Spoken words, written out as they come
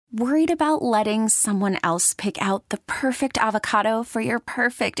Worried about letting someone else pick out the perfect avocado for your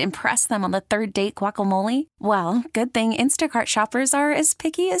perfect impress them on the third date guacamole? Well, good thing Instacart shoppers are as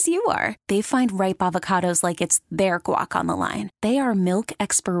picky as you are. They find ripe avocados like it's their guac on the line. They are milk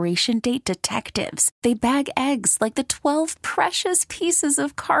expiration date detectives. They bag eggs like the 12 precious pieces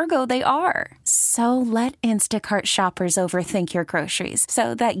of cargo they are. So let Instacart shoppers overthink your groceries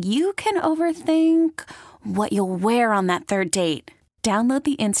so that you can overthink what you'll wear on that third date. Download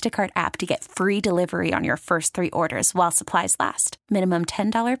the Instacart app to get free delivery on your first 3 orders while supplies last. Minimum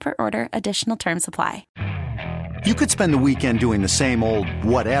 $10 per order. Additional terms apply. You could spend the weekend doing the same old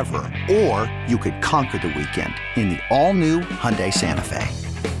whatever, or you could conquer the weekend in the all-new Hyundai Santa Fe.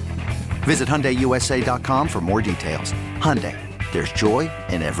 Visit HyundaiUSA.com for more details. Hyundai, there's joy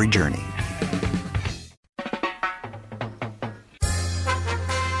in every journey.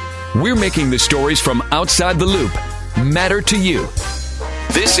 We're making the stories from outside the loop matter to you.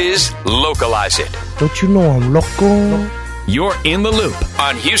 This is Localize It. Don't you know I'm local? You're in the loop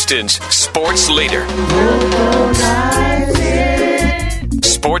on Houston's sports leader.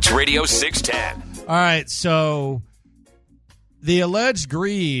 Sports Radio 610. All right, so the alleged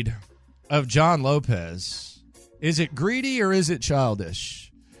greed of John Lopez, is it greedy or is it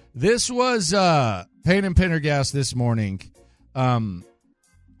childish? This was Payne and Pendergast this morning.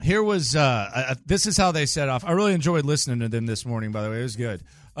 Here was this is how they set off. I really enjoyed listening to them this morning, by the way. It was good.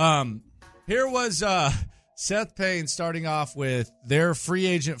 Here was Seth Payne starting off with their free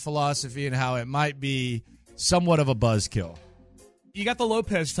agent philosophy and how it might be somewhat of a buzzkill. You got the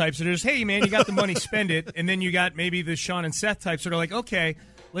Lopez types that are just, hey, man, you got the money, spend it. And then you got maybe the Sean and Seth types that are like, okay,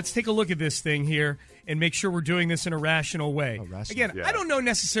 let's take a look at this thing here and make sure we're doing this in a rational way. Again, yeah. I don't know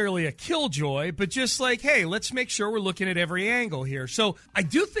necessarily a killjoy, but just like, hey, let's make sure we're looking at every angle here. So I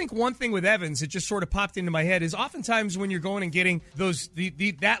do think one thing with Evans that just sort of popped into my head is oftentimes when you're going and getting those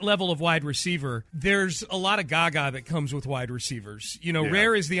that level of wide receiver, there's a lot of gaga that comes with wide receivers. You know,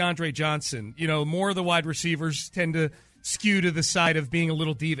 rare is the Andre Johnson. You know, more of the wide receivers tend to skew to the side of being a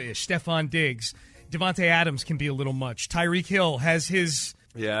little diva-ish. Stephon Diggs, Devontae Adams can be a little much. Tyreek Hill has his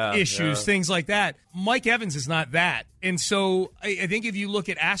issues, things like that. Mike Evans is not that. And so I think if you look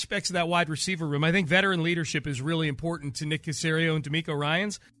at aspects of that wide receiver room, I think veteran leadership is really important to Nick Caserio and D'Amico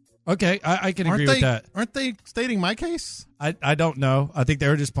Ryans. Okay, I can agree with that. Aren't they stating my case? I don't know. I think they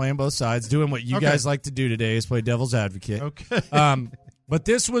were just playing both sides, doing what you guys like to do today is play devil's advocate. Okay. But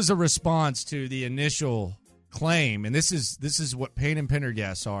this was a response to the initial claim, and this is what Payne and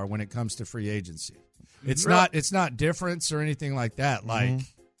Pendergast are when it comes to free agency. It's not difference or anything like that. Like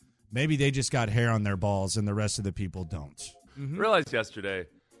maybe they just got hair on their balls and the rest of the people don't. Realized yesterday,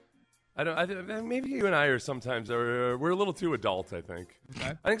 maybe you and I are sometimes we're a little too adult. I think.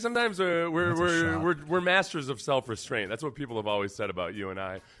 Okay. I think sometimes we're masters of self-restraint. That's what people have always said about you and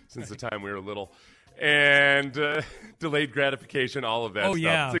I since the time we were little. And delayed gratification, all of that stuff.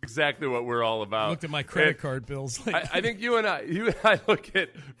 Yeah. That's exactly what we're all about. I looked at my credit card bills. I think you and I look at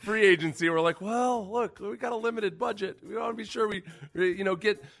free agency. We're like, well, look, we got a limited budget. We want to be sure we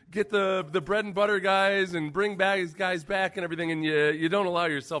get the bread and butter guys and bring back these guys back and everything. And you don't allow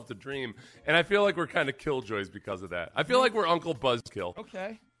yourself to dream. And I feel like we're kind of killjoys because of that. I feel like we're Uncle Buzzkill.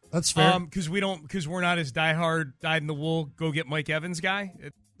 Okay. That's fair. Because we're not as diehard, dyed in the wool, go get Mike Evans guy.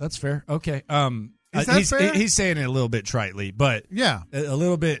 That's fair. Okay. Is that fair? He's saying it a little bit tritely, but yeah, a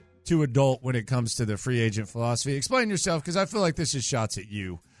little bit too adult when it comes to the free agent philosophy. Explain yourself, because I feel like this is shots at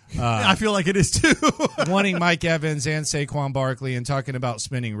you. I feel like it is too. Wanting Mike Evans and Saquon Barkley and talking about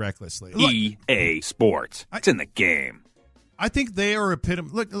spending recklessly. EA Sports. It's in the game. I think they are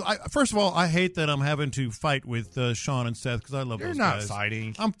epitome. Look, first of all, I hate that I'm having to fight with Sean and Seth because I love those guys. You're not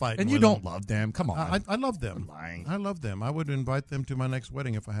fighting. I'm fighting. And you don't love them. Come on. I love them. I'm lying. I love them. I would invite them to my next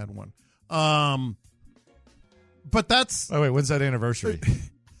wedding if I had one. But that's... Oh, wait, when's that anniversary?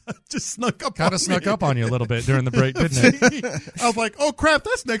 Just snuck up Kind of snuck up on you a little bit during the break, didn't it? I was like, oh, crap,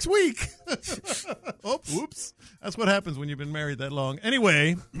 that's next week. Oops. That's what happens when you've been married that long.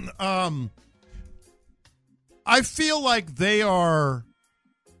 Anyway, I feel like they are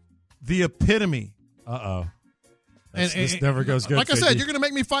the epitome. Uh-oh. This never goes good. Like I said, you're going to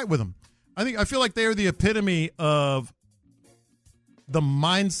make me fight with them. I feel like they are the epitome of the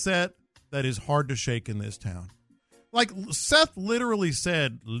mindset that is hard to shake in this town. Like Seth literally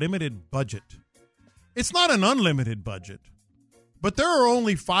said, limited budget. It's not an unlimited budget, but there are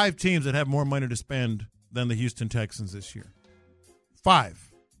only 5 teams that have more money to spend than the Houston Texans this year.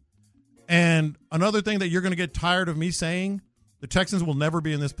 5. And another thing that you're going to get tired of me saying, the Texans will never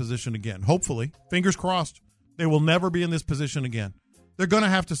be in this position again. Hopefully, fingers crossed, they will never be in this position again. They're going to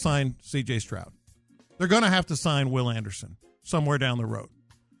have to sign C.J. Stroud. They're going to have to sign Will Anderson somewhere down the road.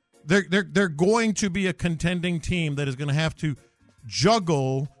 They're going to be a contending team that is going to have to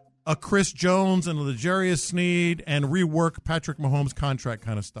juggle a Chris Jones and a L'Jarius Sneed and rework Patrick Mahomes' contract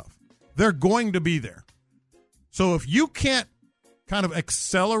kind of stuff. They're going to be there. So if you can't kind of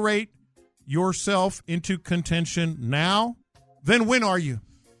accelerate yourself into contention now, then when are you?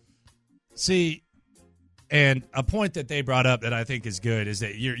 See, and a point that they brought up that I think is good is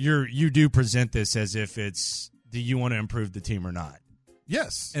that you do present this as if it's, do you want to improve the team or not?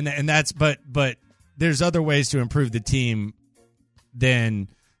 Yes. And that's but there's other ways to improve the team than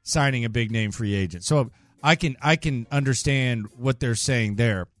signing a big name free agent. So I can understand what they're saying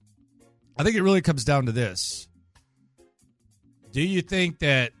there. I think it really comes down to this. Do you think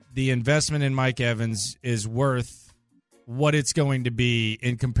that the investment in Mike Evans is worth what it's going to be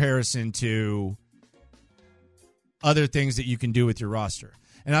in comparison to other things that you can do with your roster?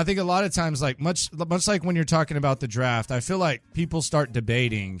 And I think a lot of times, like much like when you're talking about the draft, I feel like people start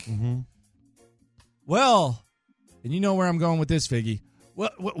debating, well, and you know where I'm going with this, Figgy.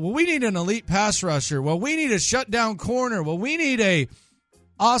 Well, we need an elite pass rusher. Well, we need a shutdown corner. Well, we need a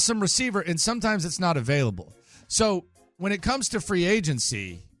awesome receiver, and sometimes it's not available. So when it comes to free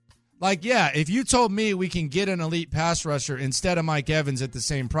agency, like, yeah, if you told me we can get an elite pass rusher instead of Mike Evans at the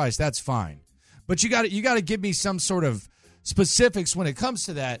same price, that's fine. But you got to give me some sort of specifics when it comes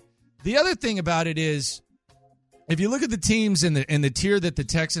to that. The other thing about it is, if you look at the teams in the tier that the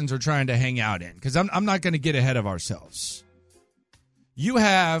Texans are trying to hang out in, because I'm not going to get ahead of ourselves. You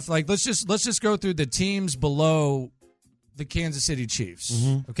have, like, let's just go through the teams below the Kansas City Chiefs,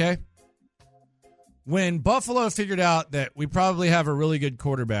 okay? When Buffalo figured out that we probably have a really good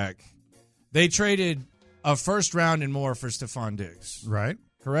quarterback, they traded a first round and more for Stephon Diggs. Right.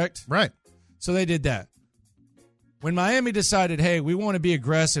 Correct? Right. So they did that. When Miami decided, hey, we want to be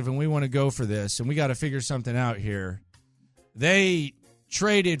aggressive and we want to go for this and we got to figure something out here, they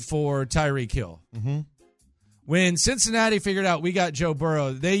traded for Tyreek Hill. When Cincinnati figured out we got Joe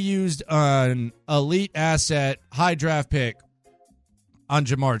Burrow, they used an elite asset, high draft pick on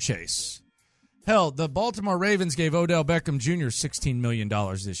Jamar Chase. Hell, the Baltimore Ravens gave Odell Beckham Jr. $16 million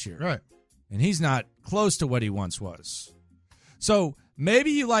this year. Right. And he's not close to what he once was. So maybe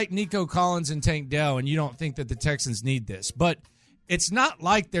you like Nico Collins and Tank Dell and you don't think that the Texans need this. But it's not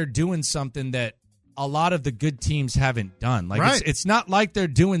like they're doing something that a lot of the good teams haven't done. Like, right. It's not like they're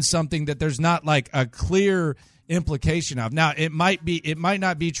doing something that there's not like a clear implication of. Now, it might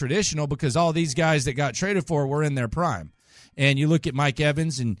not be traditional because all these guys that got traded for were in their prime. And you look at Mike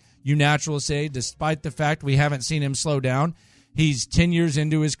Evans and you naturally say, despite the fact we haven't seen him slow down, he's 10 years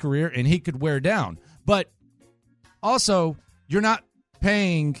into his career and he could wear down. But also, you're not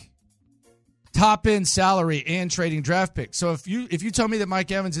paying top-end salary and trading draft picks. So if you tell me that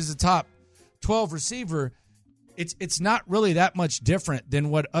Mike Evans is a top 12 receiver, it's not really that much different than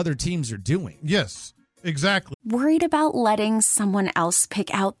what other teams are doing. Yes, exactly. Worried about letting someone else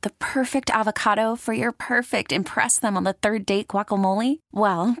pick out the perfect avocado for your perfect impress them on the third date guacamole?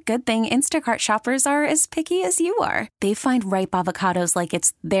 Well, good thing Instacart shoppers are as picky as you are. They find ripe avocados like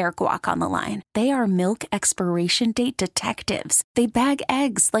it's their guac on the line. They are milk expiration date detectives. They bag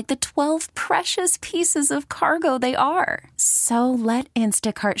eggs like the 12 precious pieces of cargo they are. So let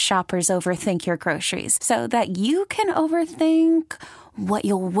Instacart shoppers overthink your groceries so that you can overthink what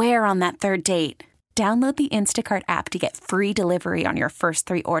you'll wear on that third date. Download the Instacart app to get free delivery on your first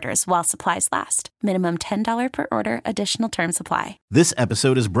 3 orders while supplies last. Minimum $10 per order. Additional terms apply. This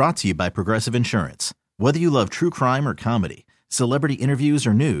episode is brought to you by Progressive Insurance. Whether you love true crime or comedy, celebrity interviews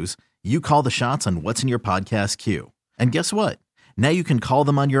or news, you call the shots on what's in your podcast queue. And guess what? Now you can call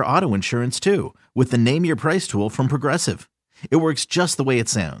them on your auto insurance too with the Name Your Price tool from Progressive. It works just the way it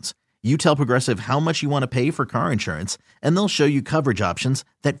sounds. You tell Progressive how much you want to pay for car insurance, and they'll show you coverage options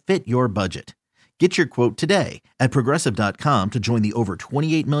that fit your budget. Get your quote today at Progressive.com to join the over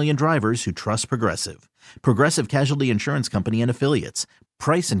 28 million drivers who trust Progressive. Progressive Casualty Insurance Company and Affiliates.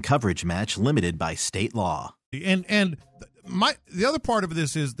 Price and coverage match limited by state law. And the other part of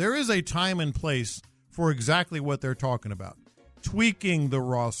this is there is a time and place for exactly what they're talking about. Tweaking the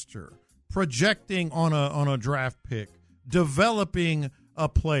roster, projecting on a draft pick, developing a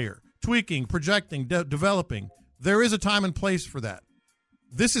player, tweaking, projecting, developing. There is a time and place for that.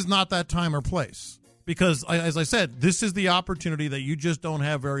 This is not that time or place because, as I said, this is the opportunity that you just don't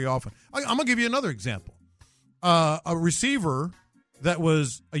have very often. I'm going to give you another example. A receiver that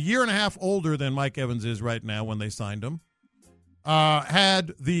was a year and a half older than Mike Evans is right now when they signed him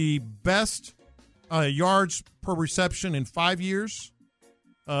had the best yards per reception in 5 years,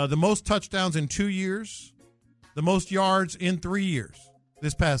 the most touchdowns in 2 years, the most yards in 3 years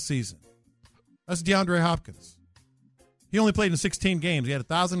this past season. That's DeAndre Hopkins. He only played in 16 games. He had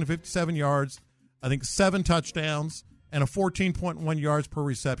 1,057 yards, I think 7 touchdowns, and a 14.1 yards per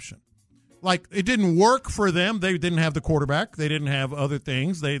reception. Like, it didn't work for them. They didn't have the quarterback. They didn't have other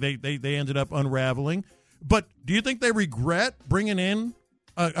things. They ended up unraveling. But do you think they regret bringing in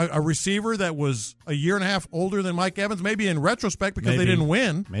a receiver that was a year and a half older than Mike Evans? Maybe in retrospect because they didn't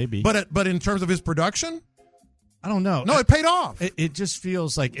win. Maybe. But in terms of his production? I don't know. No, it paid off. It just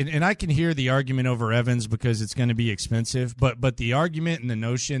feels like, and I can hear the argument over Evans because it's going to be expensive, but the argument and the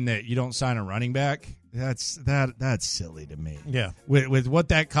notion that you don't sign a running back, that's silly to me. Yeah. With what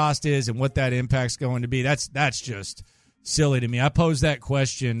that cost is and what that impact's going to be, that's just silly to me. I posed that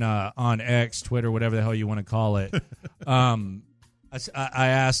question on X, Twitter, whatever the hell you want to call it. I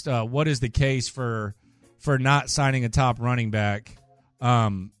asked, what is the case for not signing a top running back?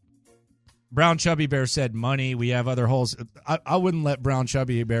 Brown Chubby Bear said money. We have other holes. I wouldn't let Brown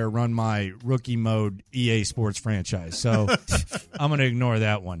Chubby Bear run my rookie mode EA Sports franchise, so I'm going to ignore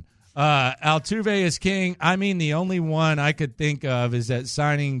that one. Altuve is king. I mean, the only one I could think of is that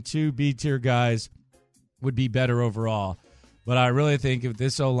signing 2 B-tier guys would be better overall. But I really think if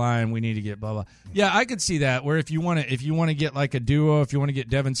this O-line, we need to get blah, blah. Yeah, I could see that, where if you want to get like a duo, if you want to get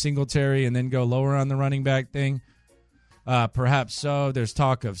Devin Singletary and then go lower on the running back thing, perhaps so. There's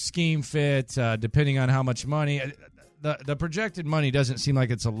talk of scheme fit, depending on how much money. The projected money doesn't seem like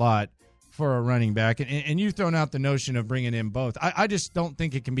it's a lot for a running back. And you've thrown out the notion of bringing in both. I just don't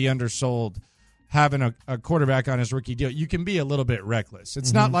think it can be undersold having a quarterback on his rookie deal. You can be a little bit reckless.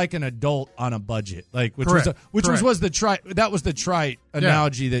 It's not like an adult on a budget, like which was the trite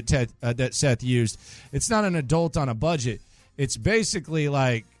analogy that Seth used. It's not an adult on a budget. It's basically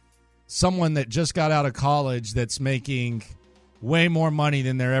like someone that just got out of college that's making way more money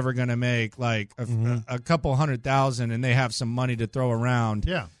than they're ever going to make, like a couple $100,000, and they have some money to throw around.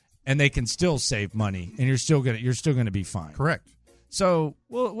 Yeah, and they can still save money, and you're still gonna be fine. Correct. So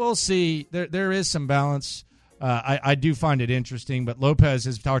we'll see. There is some balance. I do find it interesting, but Lopez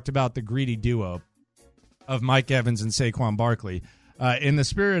has talked about the greedy duo of Mike Evans and Saquon Barkley. In the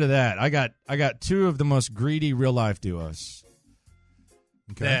spirit of that, I got 2 of the most greedy real life duos.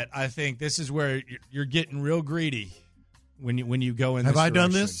 Okay. That I think this is where you're getting real greedy when you go in. Have this I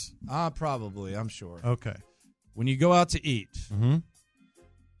direction. done this? Probably. I'm sure. Okay. When you go out to eat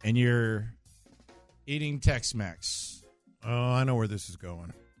and you're eating Tex-Mex. Oh, I know where this is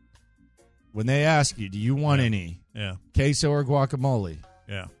going. When they ask you, do you want any queso or guacamole?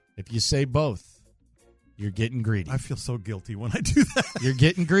 Yeah. If you say both, you're getting greedy. I feel so guilty when I do that. You're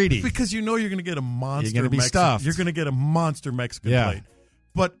getting greedy. Because you know you're going to get a monster You're going to be stuffed. You're going to get a monster Mexican plate.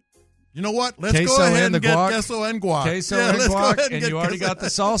 But you know what? Let's queso go ahead and get guac. queso and guac. Queso and guac, and you already queso. got the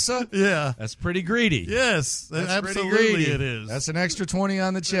salsa? Yeah. That's pretty greedy. Yes, That's absolutely pretty greedy. it is. That's an extra 20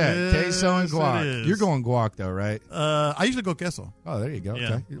 on the check. Yes, Queso and guac. it is. You're going guac, though, right? I usually go queso. Oh, there you go.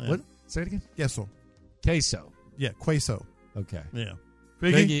 Yeah, Okay. yeah. What? Say it again. Queso. Queso. Yeah, queso. Okay. Yeah.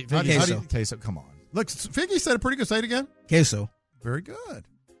 Figgy, How do you- queso. Come on. Look, Figgy said it pretty good. Say it again. Queso. Very good.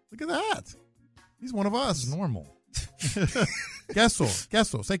 Look at that. He's one of us. It's normal. Queso.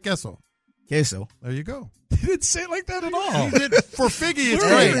 Queso. Say queso. Queso. There you go. He didn't say it like that at all. He did. For Figgy, it's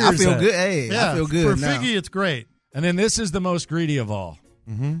Hey, great. I feel good. Hey, Yeah, I feel good for now. Figgy, it's great. And then this is the most greedy of all.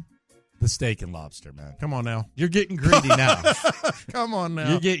 Mm-hmm. The steak and lobster, man. Come on now. You're getting greedy now. Come on now.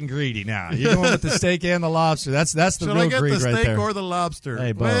 You're getting greedy now. You're going with the steak and the lobster. That's the Should real I get greed the steak right there. or the lobster?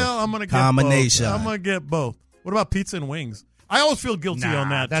 Hey, both. Well, I'm going to get Combination. both. I'm going to get both. What about pizza and wings? I always feel guilty on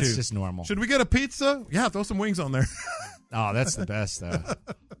that, that's too. just normal. Should we get a pizza? Yeah, throw some wings on there. Oh, that's the best, though.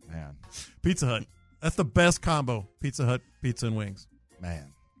 Man. Pizza Hut. That's the best combo. Pizza Hut, pizza, and wings.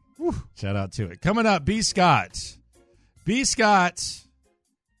 Man. Whew. Shout out to it. Coming up, B. Scott. B. Scott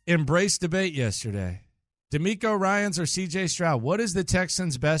embraced debate yesterday. D'Amico Ryans or C.J. Stroud? What is the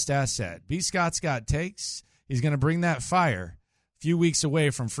Texans' best asset? B. Scott's got takes. He's going to bring that fire a few weeks away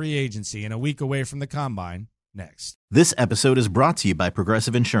from free agency and a week away from the combine next. This episode is brought to you by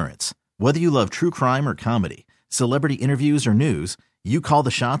Progressive Insurance. Whether you love true crime or comedy, celebrity interviews or news, you call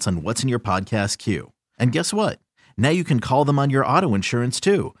the shots on what's in your podcast queue. And guess what? Now you can call them on your auto insurance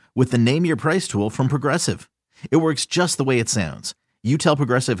too with the Name Your Price tool from Progressive. It works just the way it sounds. You tell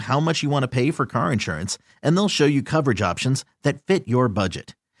Progressive how much you want to pay for car insurance, and they'll show you coverage options that fit your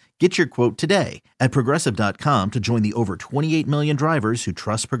budget. Get your quote today at Progressive.com to join the over 28 million drivers who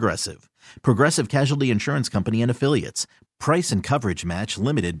trust Progressive. Progressive Casualty Insurance Company and Affiliates. Price and coverage match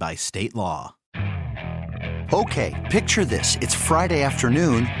limited by state law. Okay, picture this. It's Friday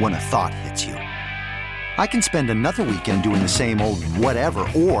afternoon when a thought hits you. I can spend another weekend doing the same old whatever,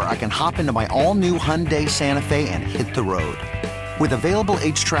 or I can hop into my all-new Hyundai Santa Fe and hit the road. With available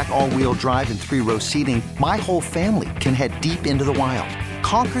H-Track all-wheel drive and 3-row seating, my whole family can head deep into the wild.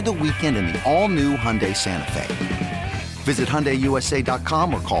 Conquer the weekend in the all-new Hyundai Santa Fe. Visit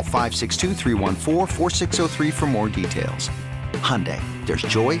HyundaiUSA.com or call 562-314-4603 for more details. Hyundai, there's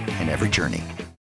joy in every journey.